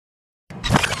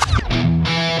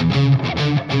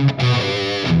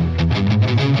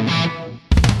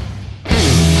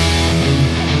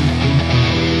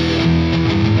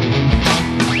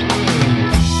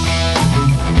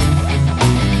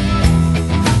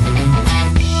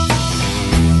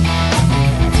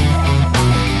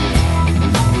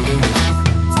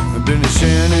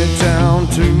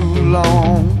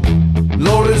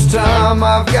this time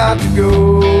I've got to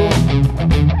go.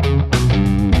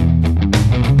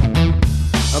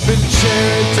 I've been in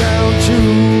Shanytown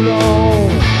too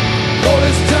long. All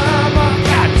this time I've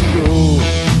got to go.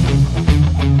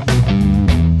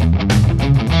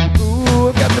 Ooh,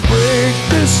 I've got to break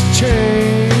this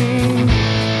chain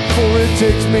before it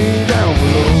takes me down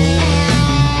below.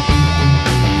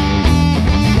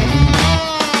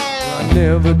 I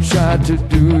never tried to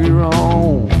do you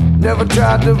wrong, never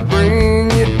tried to bring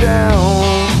you down.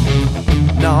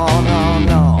 No, no,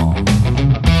 no.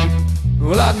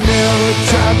 Well, I never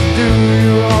tried to do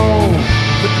you wrong,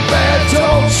 but the bad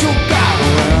talk sure got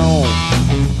around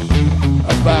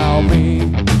about me.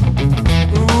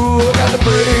 Ooh, I got to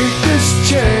break this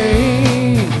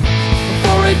chain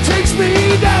before it takes me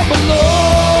down below.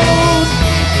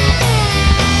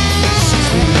 6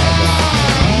 feet down below.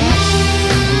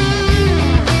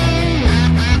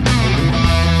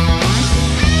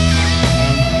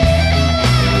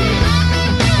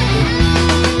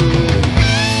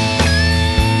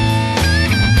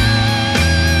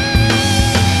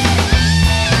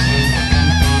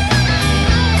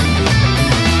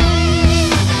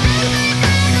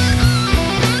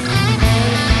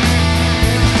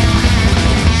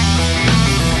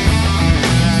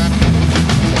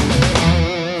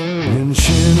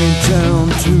 Town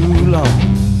too long.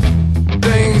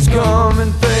 Things come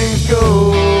and things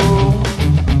go.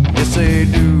 Yes, they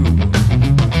do.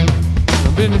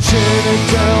 I've been in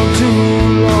Shanytown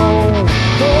too long.